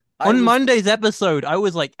On Monday's episode, I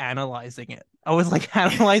was like analyzing it. I was like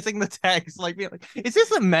analyzing the text, like being like, "Is this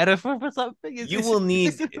a metaphor for something?" You will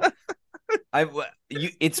need.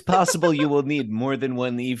 It's possible you will need more than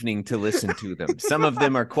one evening to listen to them. Some of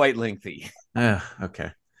them are quite lengthy.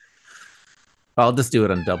 Okay. I'll just do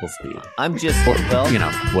it on double speed. I'm just,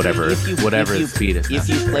 whatever speed is. If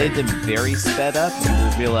you play them very sped up, you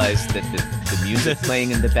will realize that the music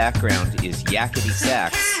playing in the background is yakety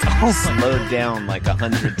sax, slowed down like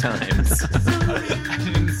 100 times.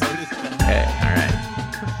 Okay, all right.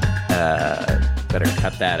 Better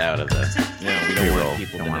cut that out of the. No, we don't want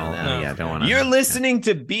people to know that. Yeah, don't want to. You're listening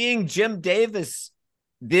to Being Jim Davis.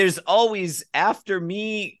 There's always after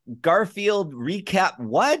me Garfield recap.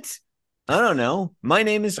 What? I don't know. My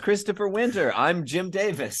name is Christopher Winter. I'm Jim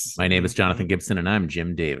Davis. My name is Jonathan Gibson, and I'm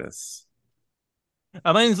Jim Davis.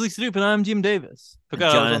 My name is Lisa Dupe, and I'm Jim Davis.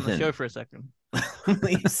 Forgot I was on the show for a second.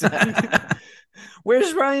 Lisa.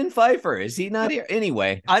 Where's Ryan Pfeiffer? Is he not here?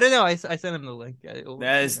 Anyway. I don't know. I sent him the link.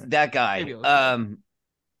 That guy. We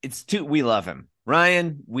love him.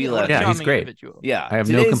 Ryan, we love him. Yeah, he's great. Individual. Yeah. I have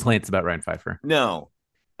no complaints about Ryan Pfeiffer. No.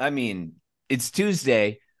 I mean, it's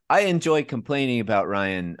Tuesday. I enjoy complaining about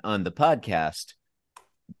Ryan on the podcast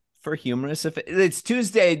for humorous effect. It's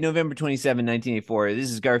Tuesday, November 27, 1984.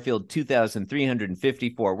 This is Garfield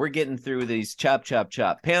 2354. We're getting through these chop.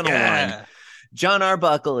 Panel one. John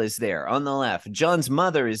Arbuckle is there on the left. John's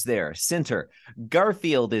mother is there, center.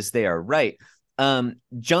 Garfield is there, right. John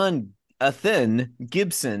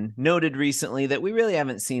Gibson noted recently that we really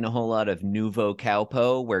haven't seen a whole lot of nouveau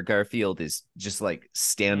cowpo where Garfield is just like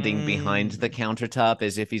standing behind the countertop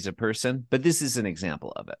as if he's a person. But this is an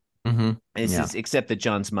example of it. Mm-hmm. Except that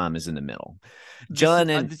John's mom is in the middle.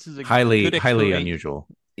 This is highly unusual.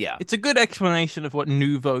 Yeah, it's a good explanation of what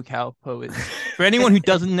nouveau cowpo is. For anyone who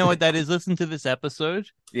doesn't know what that is, listen to this episode.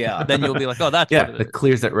 Yeah, then you'll be like, "Oh, that's what it is."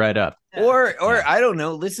 Clears it right up. Or I don't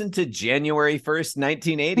know. Listen to January 1st,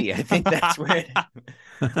 1980. I think that's where.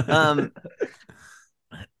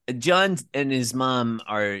 John and his mom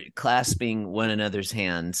are clasping one another's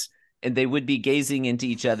hands, and they would be gazing into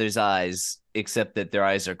each other's eyes, except that their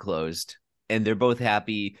eyes are closed. And they're both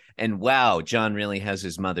happy. And wow, John really has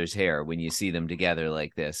his mother's hair when you see them together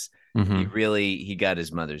like this. Mm-hmm. He got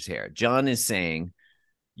his mother's hair. John is saying,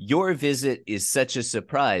 "Your visit is such a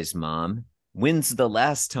surprise, Mom. When's the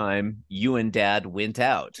last time you and Dad went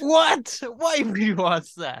out?" What? Why would you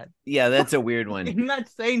ask that? Yeah, that's a weird one. In that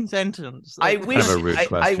same sentence. I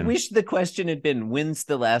wish the question had been, "When's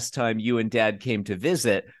the last time you and Dad came to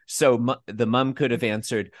visit?" So the mom could have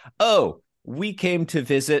answered, "Oh, we came to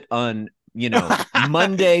visit on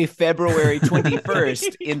Monday, February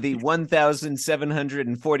 21st in the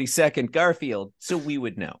 1742nd Garfield." So we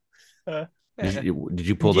would know. Did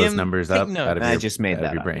you pull those numbers up? I just made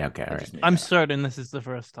that up. Okay, all right. I'm certain this is the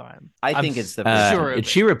first time. I think it's the first time.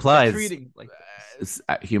 She replies,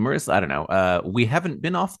 humorous? I don't know. We haven't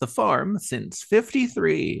been off the farm since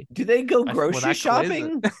 1953. Do they go grocery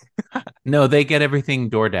shopping? No, they get everything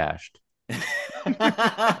door dashed.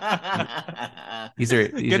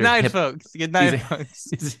 Good night, folks. Good night, folks.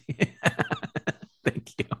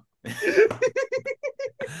 Thank you.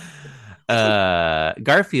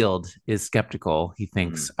 Garfield is skeptical. He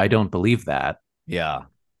thinks, "I don't believe that." Yeah.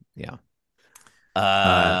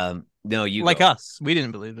 No, you like us. We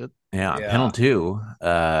didn't believe it. Yeah. Panel 2.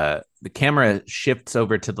 The camera shifts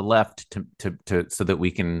over to the left to so that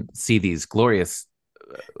we can see these glorious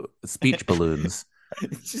speech balloons.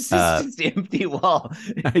 It's just an empty wall.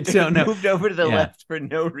 I don't know. Moved over to the left for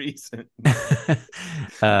no reason.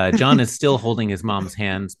 John is still holding his mom's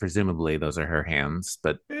hands. Presumably, those are her hands,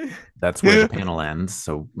 but that's where the panel ends.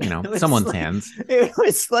 So, someone's hands. It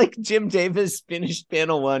was like Jim Davis finished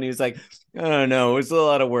panel 1. He was like, "I don't know. It was a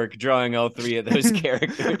lot of work drawing all 3 of those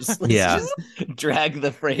characters. Let's just drag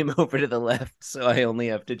the frame over to the left, so I only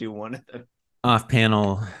have to do one of them."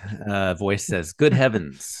 Off-panel voice says, "Good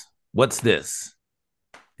heavens, what's this?"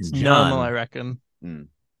 It's normal, I reckon.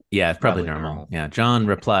 Yeah, it's probably normal. Yeah, John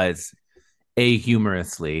replies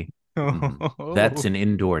humorously, "That's an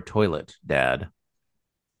indoor toilet, Dad."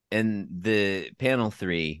 And the panel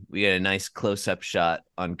 3, we get a nice close-up shot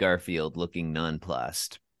on Garfield looking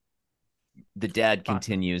nonplussed. The dad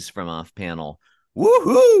continues from off-panel,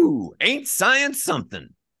 "Woohoo! Ain't science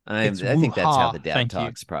something?" I think that's how the dad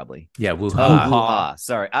talks, probably. Yeah, woo-ha.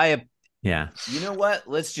 Sorry, Yeah. You know what?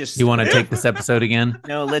 Let's just... You want to take this episode again?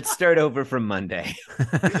 No, let's start over from Monday.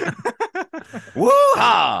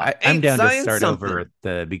 Woo-ha! I'm down to start over at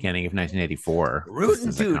the beginning of 1984. Rootin'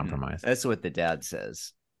 This is a compromise. That's what the dad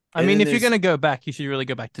says. I mean, if you're going to go back, you should really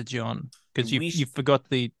go back to John, because you forgot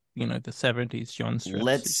the the 70s John strips. You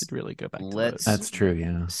Let's- should really go back to let's- those. That's true.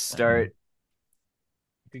 Yeah. Start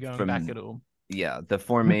If you're going from- back at all. the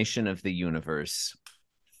formation of the universe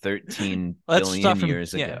 13 Let's billion start from-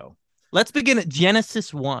 years yeah. ago. Let's begin at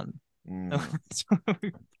Genesis 1.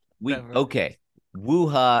 Mm. Whatever. Okay.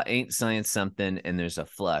 Woo-ha, ain't science something, and there's a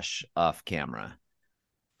flush off camera.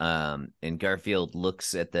 And Garfield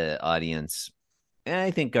looks at the audience, and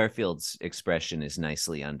I think Garfield's expression is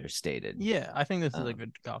nicely understated. Yeah, I think this is a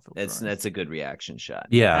good Garfield. That's a good reaction shot.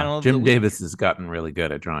 And Yeah. all Jim the- Davis has gotten really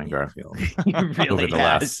good at drawing Garfield. He really Over the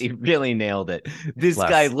has. last- He really nailed it. This last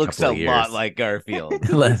guy looks a couple of lot years. like Garfield.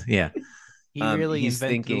 Yeah. He really he's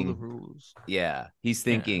invented all thinking- the rules. Yeah, he's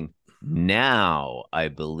thinking, now I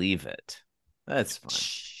believe it. That's fun.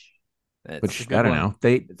 That's Which a good I don't one. know.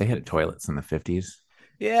 They That's had good. toilets in the 50s.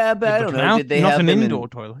 yeah, but I don't know. Now, Did they not have an them indoor in?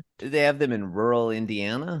 toilet. Did they have them in rural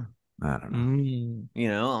Indiana? I don't know. Mm. You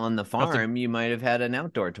know, on the farm, you might have had an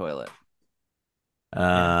outdoor toilet.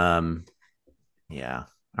 Yeah.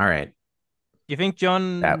 All right. Do you think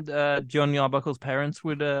John That- John Arbuckle's parents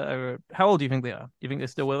would how old do you think they are? Do you think they're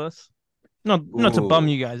still with us? Not to bum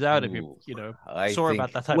you guys out if Ooh. you're I sorry think-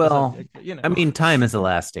 about that type Well, of subject, but, I mean, time is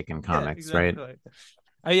elastic in Yeah, comics, right? exactly.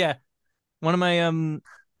 Oh yeah. One of my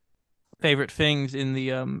favorite things in the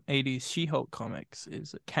 80s She-Hulk comics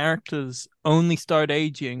is that characters only start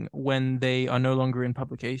aging when they are no longer in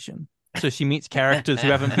publication. So she meets characters who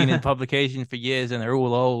haven't been in publication for years and they're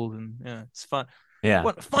all old, and yeah, it's fun. Yeah.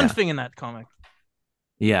 What fun yeah. thing in that comic.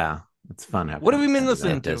 Yeah. It's fun. What have we been That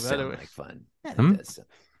listening to, does by the sound way? like fun. Hmm? That does sound-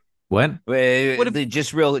 What? Wait, What if-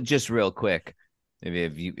 just real quick. Maybe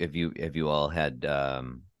have you all had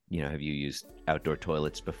have you used outdoor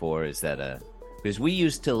toilets before? Is that because we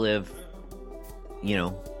used to live,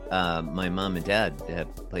 my mom and dad had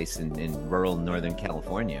a place in rural Northern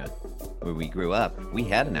California where we grew up. We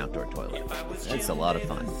had an outdoor toilet. That's a lot of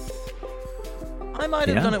fun. I might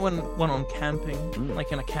have Yeah. done it when on camping,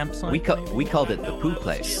 like in a campsite. We maybe. called it the poo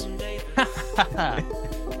place.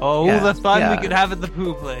 Oh, Yeah, the fun yeah. we could have at the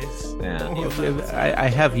poo place. Yeah. I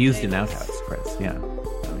have used an outhouse, Chris. Yeah.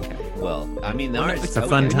 Okay. Well, I mean, It's a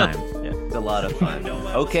fun time. It's a lot of fun.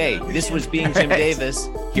 Okay, this was Being Jim Davis.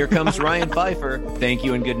 Here comes Ryan Pfeiffer. Thank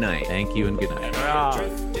you and good night. Thank you and good night. Yeah,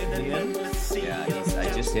 I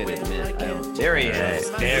just hit it. There he is.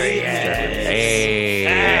 Hey,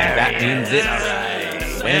 that means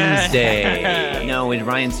it's Wednesday. No, when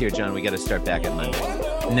Ryan's here, John, we got to start back at Monday.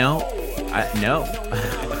 No. No.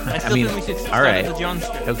 I still mean, think we should start all right. with the John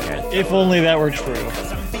strip. Okay. If only that were true.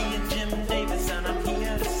 Being Jim Davis, and I'm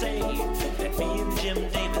here to say that being Jim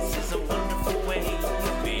Davis is a wonderful way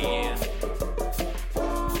of being.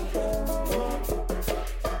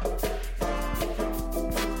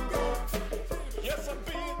 Yes, I'm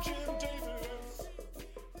being Jim Davis.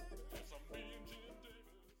 Yes, I'm being Jim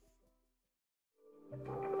Davis.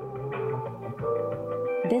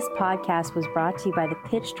 This podcast was brought to you by the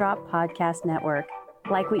Pitch Drop Podcast Network.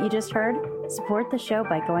 Like what you just heard? Support the show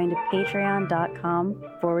by going to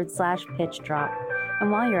patreon.com/pitchdrop. And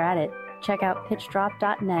while you're at it, check out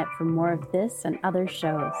pitchdrop.net for more of this and other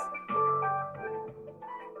shows.